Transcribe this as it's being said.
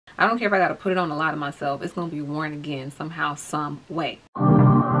I don't care if I gotta put it on a lot of myself, it's gonna be worn again somehow, some way.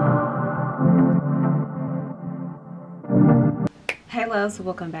 Hey loves,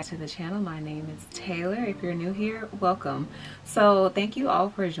 welcome back to the channel. My name is Taylor. If you're new here, welcome. So thank you all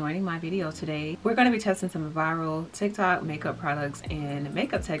for joining my video today. We're going to be testing some viral TikTok makeup products and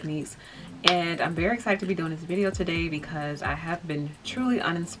makeup techniques, and I'm very excited to be doing this video today because I have been truly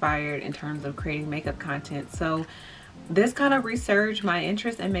uninspired in terms of creating makeup content. So this kind of resurged my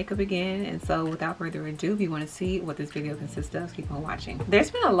interest in makeup again, and so without further ado, if you want to see what this video consists of, keep on watching.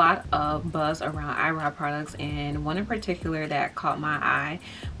 There's been a lot of buzz around eyebrow products, and one in particular that caught my eye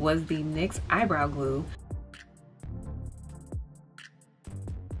was the NYX eyebrow glue.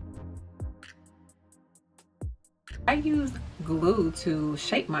 I use glue to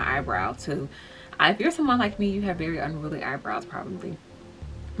shape my eyebrow too. If you're someone like me, you have very unruly eyebrows probably.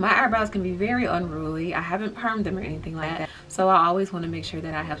 My eyebrows can be very unruly. I haven't permed them or anything like that, so I always want to make sure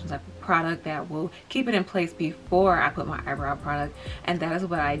that I have some type of product that will keep it in place before I put my eyebrow product, and that is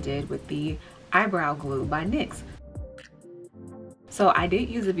what I did with the eyebrow glue by NYX. So I did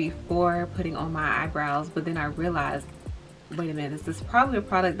use it before putting on my eyebrows, but then I realized, wait a minute, this is probably a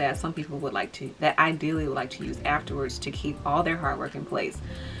product that some people would like to, that ideally would like to use afterwards to keep all their hard work in place.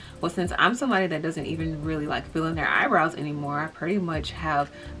 Well, since I'm somebody that doesn't even really like filling their eyebrows anymore, I pretty much have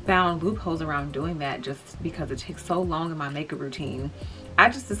found loopholes around doing that just because it takes so long in my makeup routine. I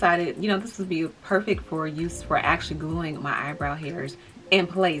just decided, you know, this would be perfect for use for actually gluing my eyebrow hairs in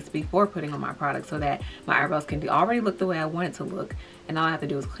place before putting on my product so that my eyebrows can already look the way I want it to look, and all I have to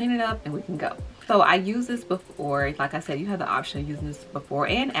do is clean it up and we can go. So I use this before, like I said, you have the option of using this before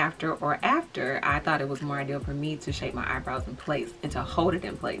and after, or after. I thought it was more ideal for me to shape my eyebrows in place and to hold it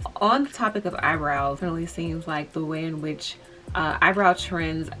in place. On the topic of eyebrows, it really seems like the way in which eyebrow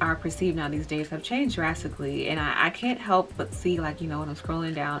trends are perceived now these days have changed drastically, and I can't help but see, like, you know, when I'm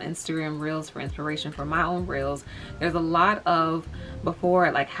scrolling down Instagram reels for inspiration for my own reels, there's a lot of before,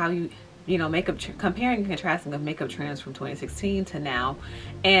 like how you know, makeup, comparing and contrasting of makeup trends from 2016 to now.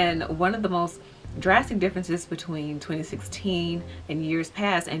 And one of the most drastic differences between 2016 and years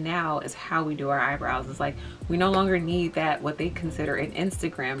past and now is how we do our eyebrows. It's like we no longer need that, what they consider an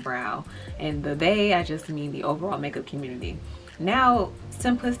Instagram brow, and I just mean the overall makeup community. Now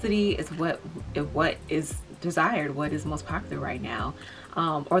simplicity is what is desired, what is most popular right now.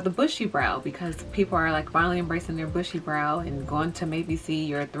 Or the bushy brow, because people are like finally embracing their bushy brow and going to maybe see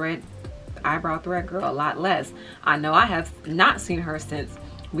your eyebrow thread girl a lot less. I know I have not seen her since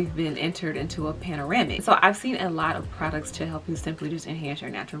we've been entered into a panoramic. So I've seen a lot of products to help you simply just enhance your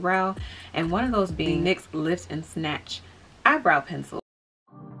natural brow, and one of those being NYX Lift and Snatch eyebrow pencil.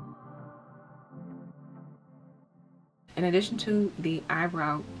 In addition to the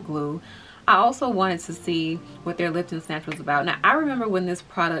eyebrow glue, I also wanted to see what their Lift and Snatch was about. Now, I remember when this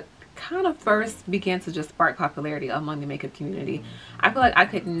product kind of first began to just spark popularity among the makeup community. I feel like I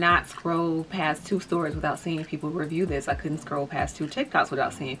could not scroll past 2 stores without seeing people review this. I couldn't scroll past 2 TikToks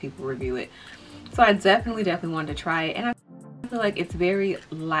without seeing people review it. So I definitely wanted to try it, and I feel like it's very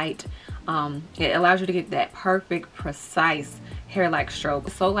light. It allows you to get that perfect, precise hair-like stroke.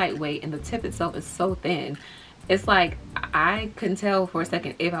 It's so lightweight, and the tip itself is so thin. It's like I couldn't tell for a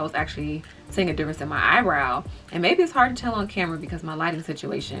second if I was actually seeing a difference in my eyebrow, and maybe it's hard to tell on camera because of my lighting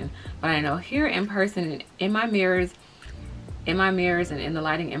situation, but I know here in person, in my mirrors and in the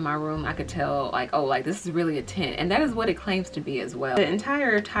lighting in my room, I could tell, like, oh, like this is really a tint, and that is what it claims to be as well. The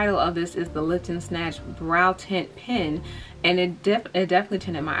entire title of this is the Lift and Snatch Brow Tint Pen, and it definitely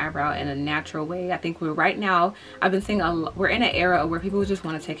tinted my eyebrow in a natural way. I think right now, I've been seeing we're in an era where people just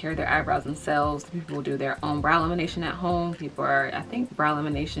want to take care of their eyebrows themselves. People will do their own brow lamination at home. People are, I think brow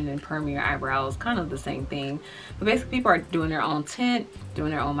lamination and perming your eyebrows, kind of the same thing, but basically people are doing their own tint,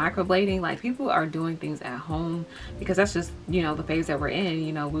 doing their own microblading. Like, people are doing things at home because that's just, you know, the phase that we're in.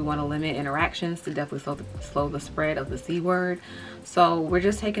 You know, we want to limit interactions to definitely slow the spread of the C word. So we're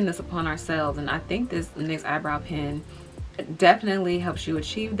just taking this upon ourselves, and I think this NYX eyebrow pen definitely helps you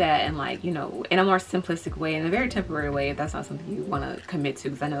achieve that, and, like, you know, in a more simplistic way, in a very temporary way, if that's not something you want to commit to,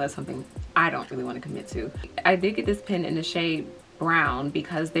 because I know that's something I don't really want to commit to. I did get this pen in the shade brown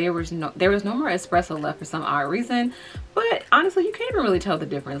because there was no more espresso left for some odd reason, but honestly you can't even really tell the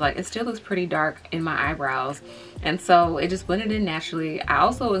difference. Like, it still looks pretty dark in my eyebrows, and so it just blended in naturally. I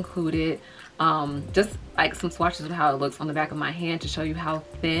also included just like some swatches of how it looks on the back of my hand to show you how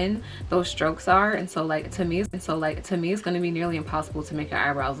thin those strokes are. And so like to me it's going to be nearly impossible to make your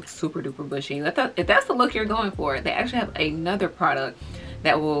eyebrows look super duper bushy. If that's the look you're going for, they actually have another product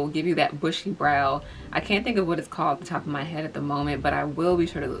that will give you that bushy brow. I can't think of what it's called at the top of my head at the moment, but I will be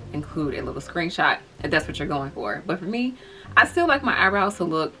sure to include a little screenshot if that's what you're going for. But for me, I still like my eyebrows to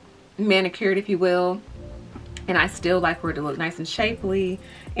look manicured, if you will, and I still like for it to look nice and shapely,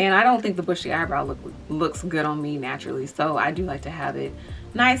 and I don't think the bushy eyebrow looks good on me naturally, so I do like to have it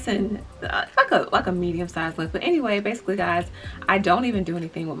nice and like a medium-sized length. But anyway, basically guys, I don't even do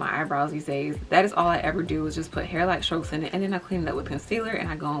anything with my eyebrows these days. That is all I ever do, is just put hair-like strokes in it, and then I clean it up with concealer and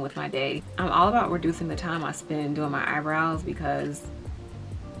I go on with my day. I'm all about reducing the time I spend doing my eyebrows, because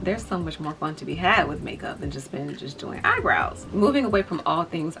there's so much more fun to be had with makeup than just doing eyebrows. Moving away from all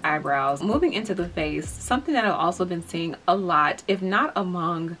things eyebrows, moving into the face, something that I've also been seeing a lot, if not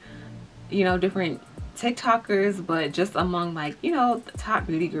among, you know, different TikTokers, but just among, like, you know, the top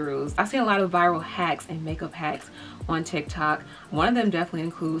beauty gurus. I've seen a lot of viral hacks and makeup hacks on TikTok. One of them definitely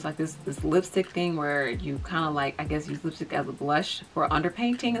includes like this lipstick thing where you kind of like, I guess, use lipstick as a blush for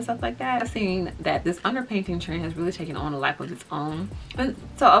underpainting and stuff like that. I've seen that this underpainting trend has really taken on a life of its own. And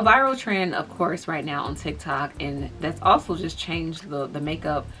so a viral trend, of course, right now on TikTok, and that's also just changed the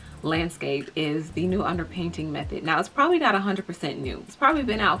makeup landscape, is the new underpainting method. Now, it's probably not 100% new. It's probably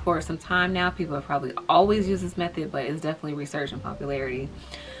been out for some time now. People have probably always used this method, but it's definitely resurged in popularity.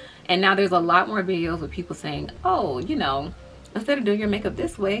 And now there's a lot more videos with people saying, oh, you know, instead of doing your makeup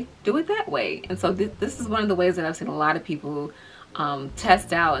this way, do it that way. And so this is one of the ways that I've seen a lot of people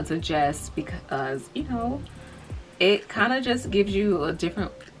test out and suggest, because, you know, it kind of just gives you a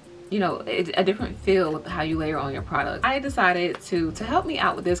different, you know, a different feel with how you layer on your product. I decided to help me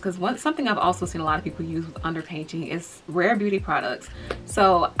out with this, because something I've also seen a lot of people use with underpainting is Rare Beauty products.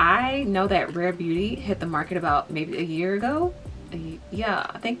 So I know that Rare Beauty hit the market about maybe a year ago. Yeah,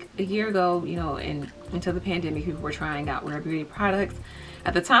 I think a year ago, you know, into the pandemic, people were trying out Rare Beauty products.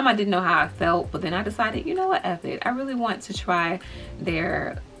 At the time, I didn't know how I felt, but then I decided, you know what, F it. I really want to try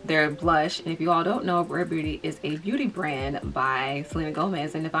their blush. And if you all don't know, Rare Beauty is a beauty brand by Selena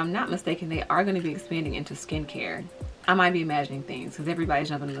Gomez, and if I'm not mistaken, they are going to be expanding into skincare. I might be imagining things, because everybody's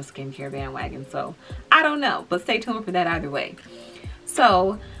jumping on the skincare bandwagon, so I don't know, but stay tuned for that either way.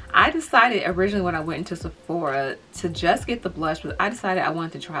 So I decided originally when I went into Sephora to just get the blush, but I decided I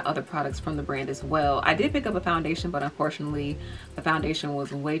wanted to try other products from the brand as well. I did pick up a foundation, but unfortunately the foundation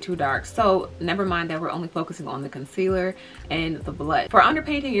was way too dark. So never mind that, we're only focusing on the concealer and the blush. For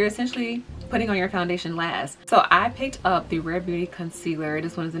underpainting, you're essentially putting on your foundation last. So I picked up the Rare Beauty concealer.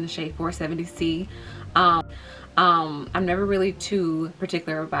 This one is in the shade 470C. I'm never really too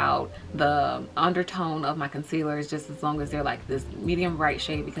particular about the undertone of my concealers, just as long as they're like this medium bright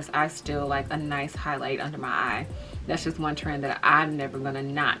shade, because I still like a nice highlight under my eye. That's just one trend that I'm never gonna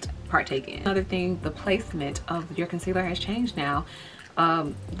not partake in. Another thing, the placement of your concealer has changed now.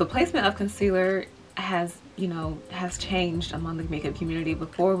 The placement of concealer has changed among the makeup community.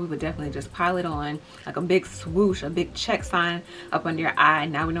 Before, we would definitely just pile it on like a big swoosh, a big check sign up under your eye.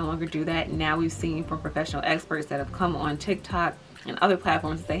 Now we no longer do that. Now we've seen from professional experts that have come on TikTok and other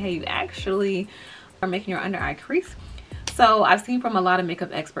platforms to say, hey, you actually are making your under eye crease. So I've seen from a lot of makeup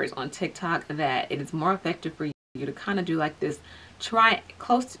experts on TikTok that it is more effective for you to kind of do like this,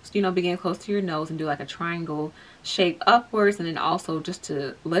 begin close to your nose and do like a triangle shape upwards, and then also just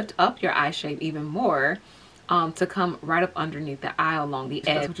to lift up your eye shape even more, to come right up underneath the eye along the edge.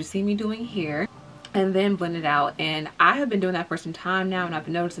 That's what you see me doing here, and then blend it out. And I have been doing that for some time now, and I've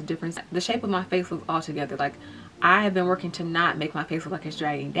noticed a difference. The shape of my face looks all together. Like, I have been working to not make my face look like it's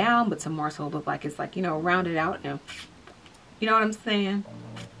dragging down, but to more so look like it's like, you know, rounded out, and you know what I'm saying?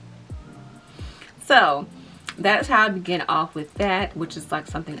 So that's how I begin off with that, which is like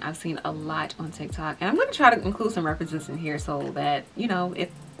something I've seen a lot on TikTok. And I'm going to try to include some references in here so that, you know, if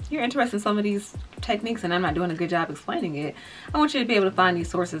you're interested in some of these techniques and I'm not doing a good job explaining it, I want you to be able to find these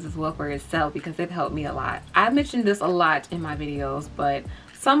sources as well for yourself, because they've helped me a lot. I've mentioned this a lot in my videos, but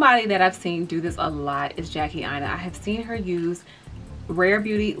somebody that I've seen do this a lot is Jackie Aina. I have seen her use Rare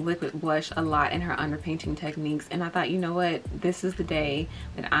Beauty liquid blush a lot in her underpainting techniques, and I thought, you know what, this is the day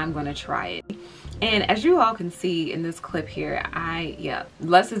that I'm going to try it. And as you all can see in this clip here,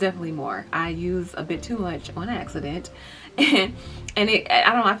 less is definitely more. I use a bit too much on accident, and I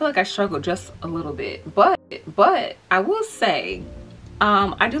don't know, I feel like I struggled just a little bit, but I will say,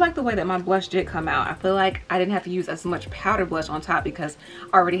 I do like the way that my blush did come out. I feel like I didn't have to use as much powder blush on top because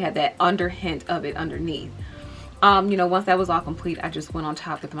I already had that under hint of it underneath. You know, once that was all complete, I just went on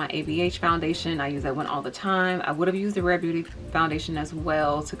top with my ABH foundation. I use that one all the time. I would have used the Rare Beauty foundation as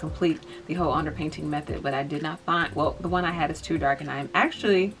well to complete the whole underpainting method, but I did not find, well, the one I had is too dark, and I am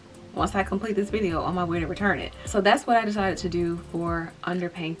actually, once I complete this video, on my way to return it. So that's what I decided to do for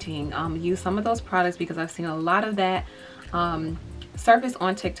underpainting. Use some of those products because I've seen a lot of that surface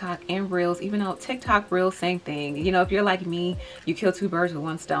on TikTok and Reels. Even though TikTok, Reels, same thing. You know, if you're like me, you kill two birds with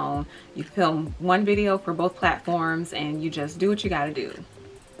one stone. You film one video for both platforms and you just do what you gotta do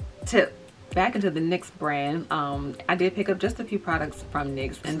tip. Back into the NYX brand, I did pick up just a few products from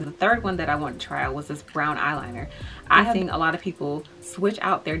NYX, and the third one that I wanted to try out was this brown eyeliner. I have seen a lot of people switch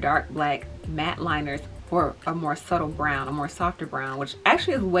out their dark black matte liners for a more subtle brown, a more softer brown, which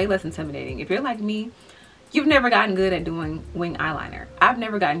actually is way less intimidating. If you're like me, you've never gotten good at doing wing eyeliner. I've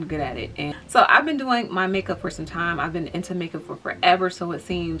never gotten good at it. And so I've been doing my makeup for some time. I've been into makeup for forever, so it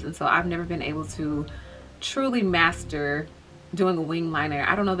seems. And so I've never been able to truly master doing a wing liner.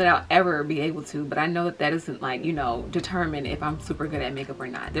 I don't know that I'll ever be able to, but I know that that isn't like, you know, determine if I'm super good at makeup or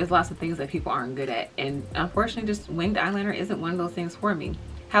not. There's lots of things that people aren't good at. And unfortunately, just winged eyeliner isn't one of those things for me.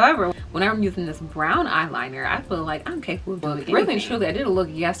 However, when I'm using this brown eyeliner, I feel like I'm capable of doing anything. Really and truly, I did a look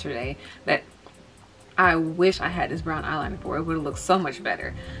yesterday that I wish I had this brown eyeliner for. It would have looked so much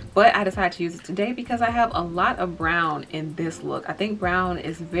better. But I decided to use it today because I have a lot of brown in this look. I think brown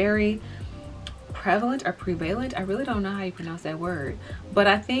is very prevalent or prevalent. I really don't know how you pronounce that word. But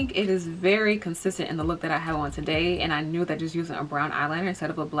I think it is very consistent in the look that I have on today. And I knew that just using a brown eyeliner instead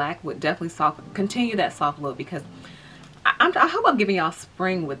of a black would definitely continue that soft look, because I hope I'm giving y'all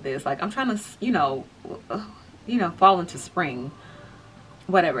spring with this. Like, I'm trying to, you know, fall into spring.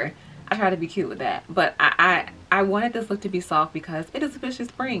 Whatever. I try to be cute with that, but I wanted this look to be soft because it is officially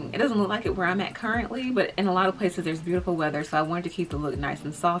spring. It doesn't look like it where I'm at currently, but in a lot of places there's beautiful weather, so I wanted to keep the look nice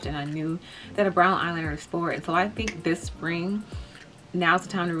and soft, and I knew that a brown eyeliner is for it. And so I think this spring, now's the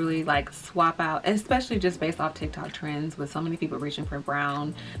time to really like swap out, and especially just based off TikTok trends with so many people reaching for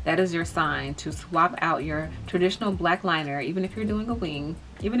brown, that is your sign to swap out your traditional black liner, even if you're doing a wing,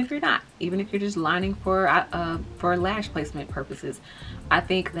 even if you're not, even if you're just lining for lash placement purposes. I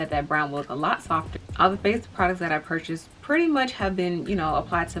think that that brown will look a lot softer. All the face products that I purchased pretty much have been, you know,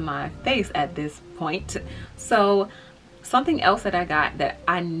 applied to my face at this point. So something else that I got that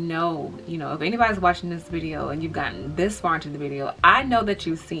I know, you know, if anybody's watching this video and you've gotten this far into the video, I know that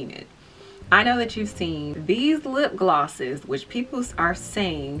you've seen it. I know that you've seen these lip glosses, which people are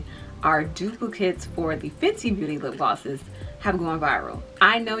saying are duplicates for the Fenty Beauty lip glosses, have gone viral.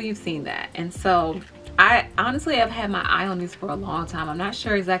 I know you've seen that. And so I honestly have had my eye on these for a long time. I'm not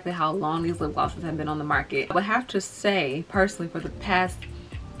sure exactly how long these lip glosses have been on the market. I would have to say, personally, for the past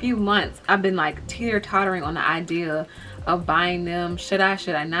few months, I've been like teeter-tottering on the idea of buying them. Should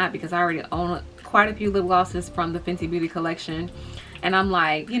I not? Because I already own quite a few lip glosses from the Fenty Beauty collection, and I'm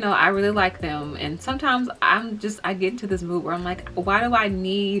like, you know, I really like them. And sometimes I get into this mood where I'm like, why do I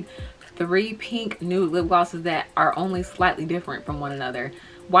need 3 pink nude lip glosses that are only slightly different from one another?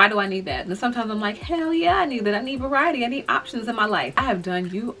 Why do I need that? And sometimes I'm like, hell yeah, I need that. I need variety. I need options in my life. I have done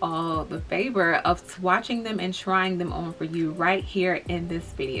you all the favor of swatching them and trying them on for you right here in this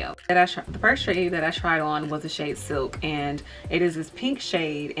video. The first shade that I tried on was the shade Silk, and it is this pink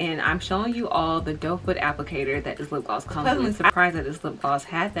shade, and I'm showing you all the doe foot applicator that this lip gloss comes with. I'm pleasantly surprised that this lip gloss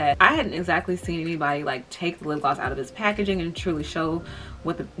had that. I hadn't exactly seen anybody like take the lip gloss out of its packaging and truly show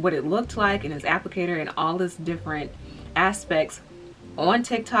what it looked like in its applicator and all its different aspects on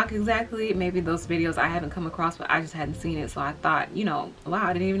TikTok exactly. Maybe those videos I haven't come across, but I just hadn't seen it, so I thought, you know, wow,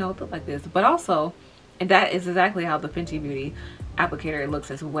 I didn't even know it looked like this. But also, and that is exactly how the Fenty Beauty applicator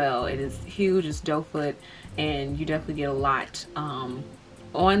looks as well. It is huge, it's doe foot, and you definitely get a lot on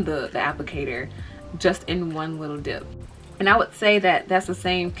the applicator just in one little dip. And I would say that that's the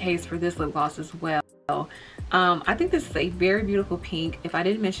same case for this lip gloss as well. I think this is a very beautiful pink. If I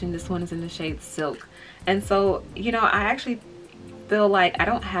didn't mention, this one is in the shade Silk. And so, you know, I actually feel like I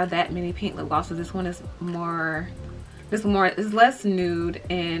don't have that many pink lip glosses. This one is less nude,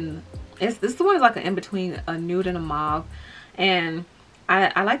 and this one is like an in-between a nude and a mauve, and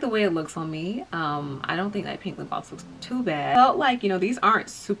I like the way it looks on me. I don't think that pink lip gloss looks too bad. I felt like, you know, these aren't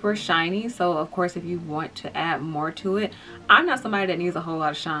super shiny, so of course if you want to add more to it, I'm not somebody that needs a whole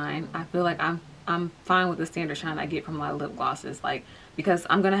lot of shine. I feel like I'm fine with the standard shine I get from my lip glosses, like, because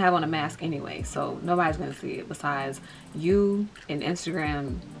I'm gonna have on a mask anyway, so nobody's gonna see it besides you and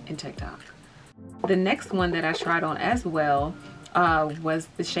Instagram and TikTok. The next one that I tried on as well was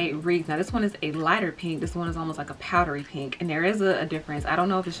the shade Reek. Now this one is a lighter pink. This one is almost like a powdery pink, and there is a difference. I don't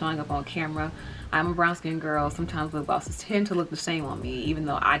know if it's showing up on camera. I'm a brown skin girl. Sometimes lip glosses tend to look the same on me, even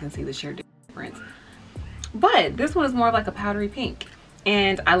though I can see the sheer difference. But this one is more of like a powdery pink,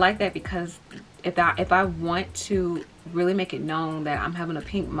 and I like that because if I want to really make it known that I'm having a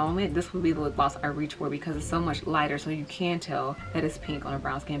pink moment, this would be the lip gloss I reach for, because it's so much lighter, so you can tell that it's pink on a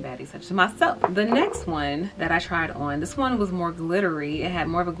brown skin baddie such as myself. The next one that I tried on, this one was more glittery. It had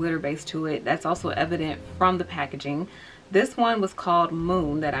more of a glitter base to it. That's also evident from the packaging. This one was called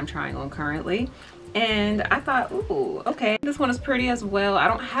Moon that I'm trying on currently. And I thought, ooh, okay, this one is pretty as well. I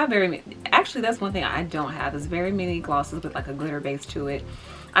don't have very many, actually that's one thing I don't have, is very many glosses with like a glitter base to it.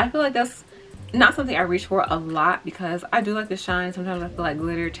 I feel like that's not something I reach for a lot because I do like the shine. Sometimes I feel like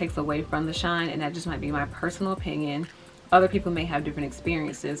glitter takes away from the shine, and that just might be my personal opinion. Other people may have different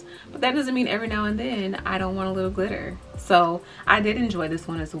experiences, but that doesn't mean every now and then I don't want a little glitter. So I did enjoy this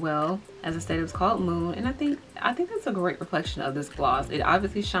one as well. As I said, it was called Moon, and I think that's a great reflection of this gloss. It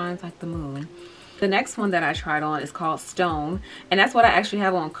obviously shines like the moon. The next one that I tried on is called Stone, and that's what I actually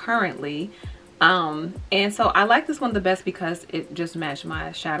have on currently. And so I like this one the best because it just matched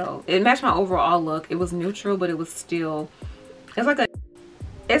my shadow. It matched my overall look. It was neutral, but it was still,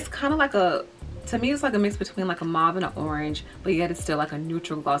 it's kind of like a, to me it's like a mix between like a mauve and an orange, but yet it's still like a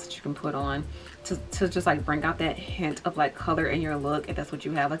neutral gloss that you can put on to just like bring out that hint of like color in your look if that's what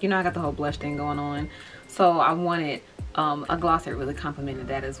you have. Like, you know, I got the whole blush thing going on, so I wanted a gloss that really complemented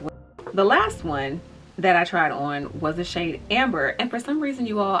that as well. The last one that I tried on was the shade Amber, and for some reason,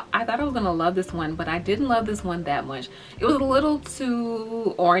 you all, I thought I was gonna love this one, but I didn't love this one that much. It was a little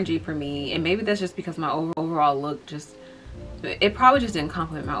too orangey for me, and maybe that's just because my overall look just, it probably just didn't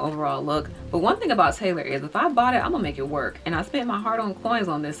complement my overall look. But one thing about Taylor is if I bought it, I'm gonna make it work, and I spent my hard-earned coins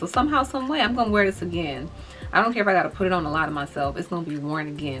on this, so somehow, some way, I'm gonna wear this again. I don't care if I gotta put it on a lot of myself, it's gonna be worn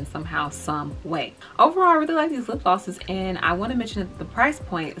again somehow, some way. Overall, I really like these lip glosses, and I want to mention that the price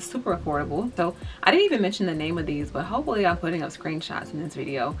point is super affordable. So I didn't even mention the name of these, but hopefully I'm putting up screenshots in this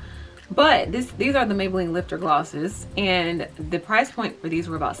video. But these are the Maybelline Lifter glosses, and the price point for these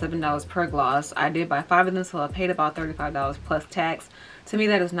were about $7 per gloss. I did buy 5 of them, so I paid about $35 plus tax. To me,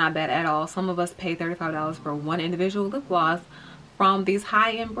 that is not bad at all. Some of us pay $35 for one individual lip gloss from these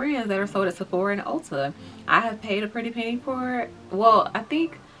high-end brands that are sold at Sephora and Ulta. I have paid a pretty penny for, well, I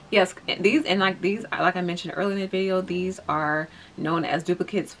think, yes, these, and like these, like I mentioned earlier in the video, these are known as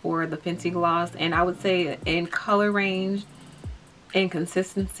duplicates for the Fenty gloss, and I would say in color range, in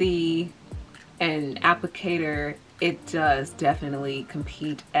consistency, and applicator, it does definitely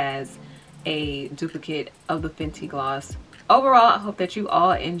compete as a duplicate of the Fenty gloss. Overall, I hope that you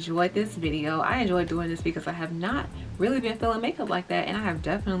all enjoyed this video. I enjoyed doing this because I have not really been feeling makeup like that, and I have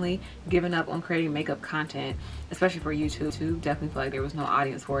definitely given up on creating makeup content, especially for YouTube. Definitely feel like there was no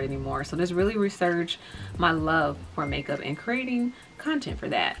audience for it anymore. So this really resurged my love for makeup and creating content for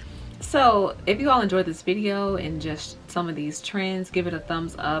that. So if you all enjoyed this video and just some of these trends, give it a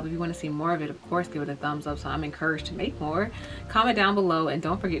thumbs up. If you want to see more of it, of course, give it a thumbs up so I'm encouraged to make more. Comment down below, and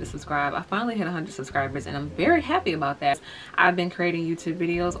don't forget to subscribe. I finally hit 100 subscribers, and I'm very happy about that. I've been creating YouTube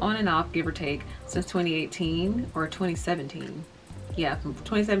videos on and off, give or take, since 2018 or 2017. Yeah, from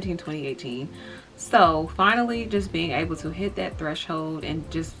 2017 to 2018. So finally just being able to hit that threshold and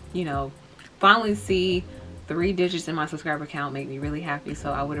just, you know, finally see 3 digits in my subscriber count make me really happy.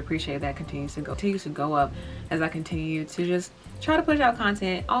 So I would appreciate that continues to go up as I continue to just try to push out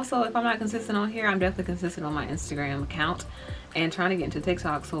content. Also, if I'm not consistent on here, I'm definitely consistent on my Instagram account and trying to get into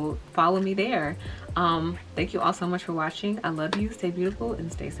TikTok, so follow me there. Thank you all so much for watching. I love you. Stay beautiful and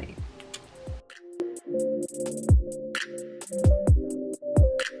stay safe.